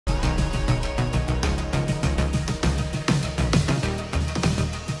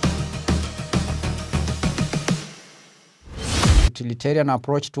Utilitarian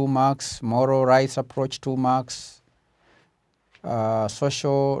approach, 2 marks. Moral rights approach, 2 marks.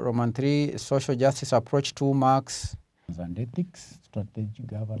 Roman 3, social justice approach, 2 marks. And ethics, strategic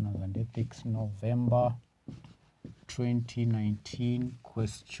governance and ethics, November 2019,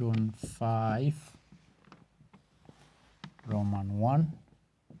 question 5, Roman 1.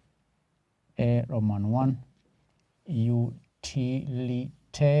 Roman 1,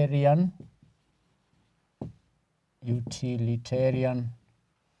 utilitarian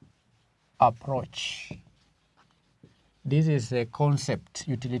approach. This is a concept.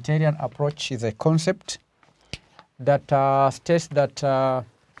 Utilitarian approach is a concept that states that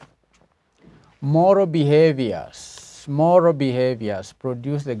moral behaviors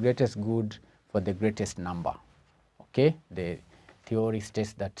produce the greatest good for the greatest number. Okay, the theory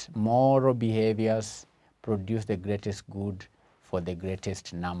states that moral behaviors produce the greatest good for the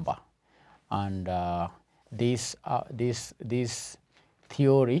greatest number, and this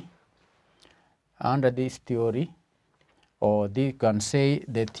theory, under this theory, or they can say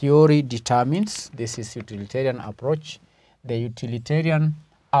the theory determines, this is utilitarian approach, the utilitarian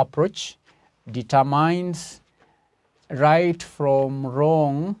approach determines right from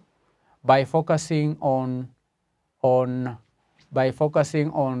wrong by focusing on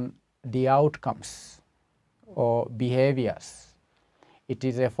the outcomes or behaviors. It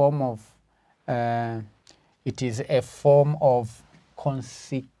is a form of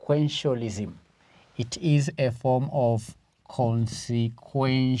consequentialism. It is a form of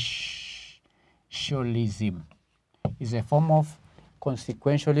consequentialism. Is a form of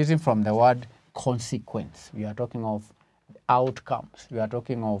consequentialism from the word consequence. We are talking of outcomes. We are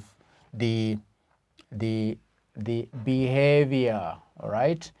talking of the behavior, all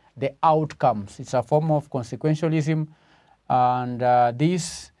right? The outcomes. It's a form of consequentialism, and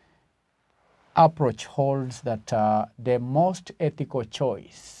this approach holds that the most ethical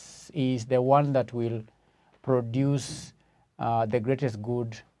choice is the one that will produce the greatest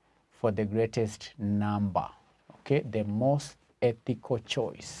good for the greatest number. Okay, the most ethical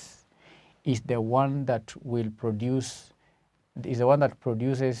choice is the one that will produce, is the one that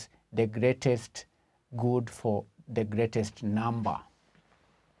produces the greatest good for the greatest number.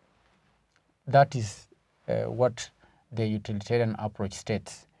 That is what the utilitarian approach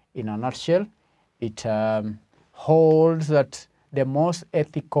states. In a nutshell, it holds that the most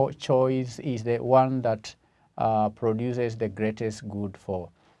ethical choice is the one that produces the greatest good for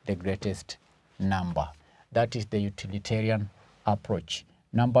the greatest number. That is the utilitarian approach.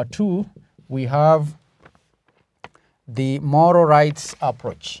 Number 2, we have the moral rights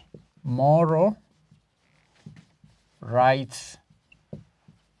approach. Moral rights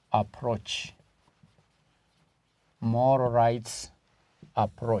approach. Moral rights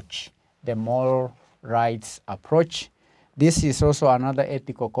approach. The moral rights approach. This is also another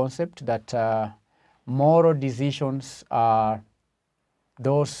ethical concept that moral decisions are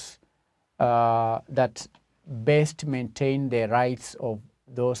those that best maintain the rights of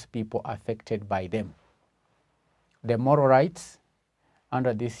those people affected by them. The moral rights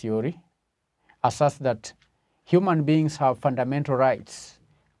under this theory asserts that human beings have fundamental rights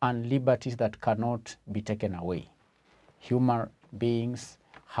and liberties that cannot be taken away. Human beings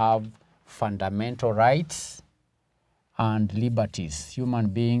have fundamental rights and liberties. Human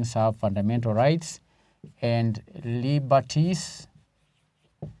beings have fundamental rights and liberties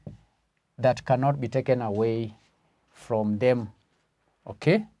that cannot be taken away from them.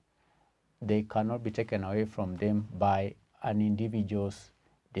 Okay? They cannot be taken away from them by an individual's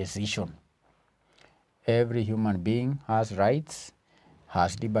decision. Every human being has rights,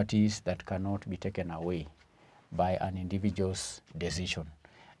 has liberties that cannot be taken away by an individual's decision.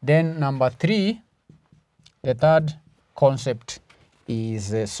 Then number 3, the third concept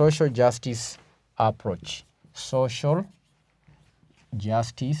is a social justice approach. Social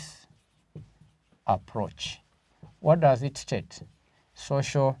justice approach. What does it state?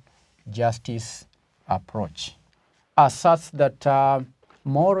 Social justice approach asserts that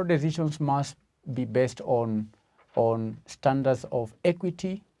moral decisions must be based on standards of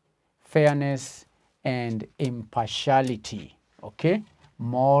equity, fairness, and impartiality. Okay?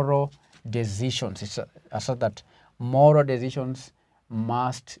 Moral decisions. It asserts that moral decisions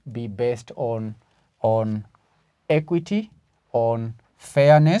must be based on equity, on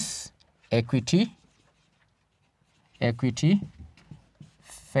fairness, equity,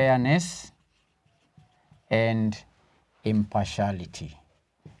 fairness, and impartiality,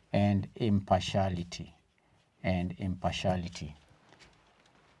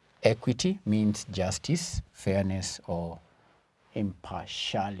 Equity means justice, fairness, or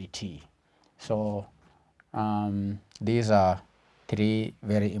impartiality. So these are three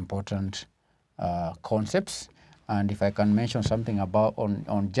very important concepts. And if I can mention something about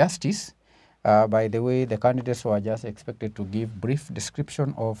on justice, by the way, the candidates were just expected to give brief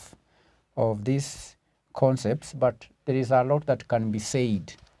description of these concepts, but there is a lot that can be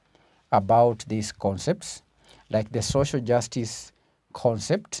said about these concepts, like the social justice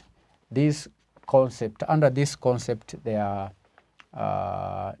concept. Under this concept, there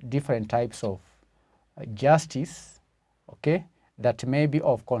are different types of justice, okay, that may be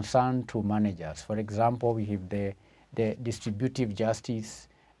of concern to managers. For example, we have the distributive justice,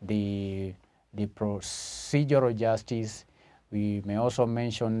 the procedural justice. We may also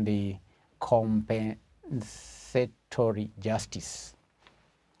mention the compensatory justice,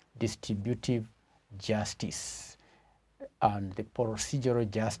 distributive justice, and the procedural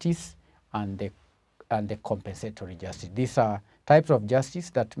justice, and the compensatory justice. These are types of justice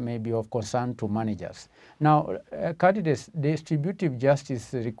that may be of concern to managers. Now, candidates, distributive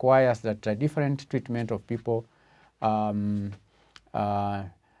justice requires that different treatment of people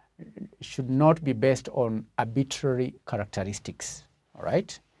should not be based on arbitrary characteristics. All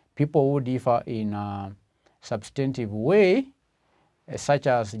right, people who differ in a substantive way, such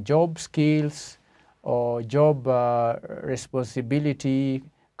as job skills or job responsibility,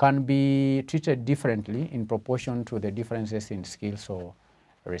 can be treated differently in proportion to the differences in skills or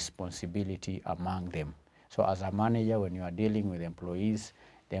responsibility among them. So as a manager, when you are dealing with employees,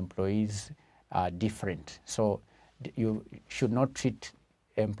 the employees are different. So you should not treat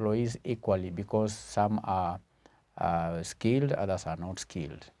employees equally because some are skilled, others are not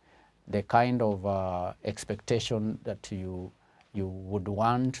skilled. The kind of expectation that you would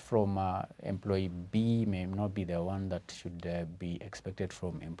want from employee B may not be the one that should be expected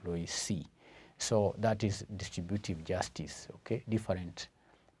from employee C. So that is distributive justice, okay? Different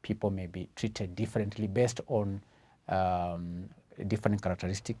people may be treated differently based on different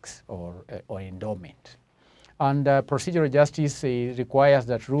characteristics or endowment. And procedural justice requires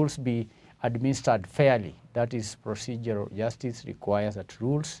that rules be administered fairly. That is, procedural justice requires that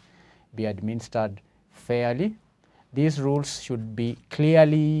rules be administered fairly. These rules should be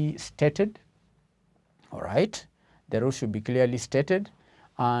clearly stated, all right? The rules should be clearly stated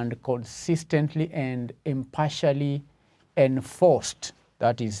and consistently and impartially enforced.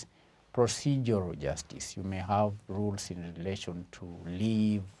 That is procedural justice. You may have rules in relation to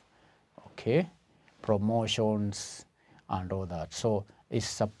leave, okay, promotions, and all that. So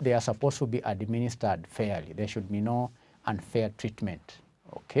they are supposed to be administered fairly. There should be no unfair treatment,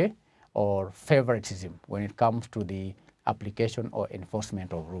 okay, or favoritism when it comes to the application or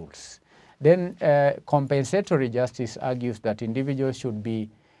enforcement of rules. Then compensatory justice argues that individuals should be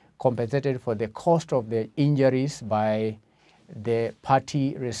compensated for the cost of the injuries by the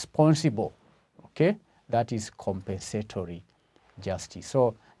party responsible, okay? That is compensatory justice.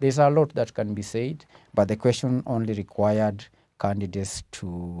 So there's a lot that can be said, but the question only required candidates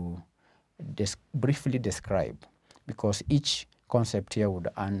to briefly describe, because each concept here would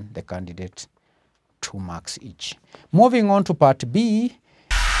earn the candidate 2 marks each. Moving on to part B,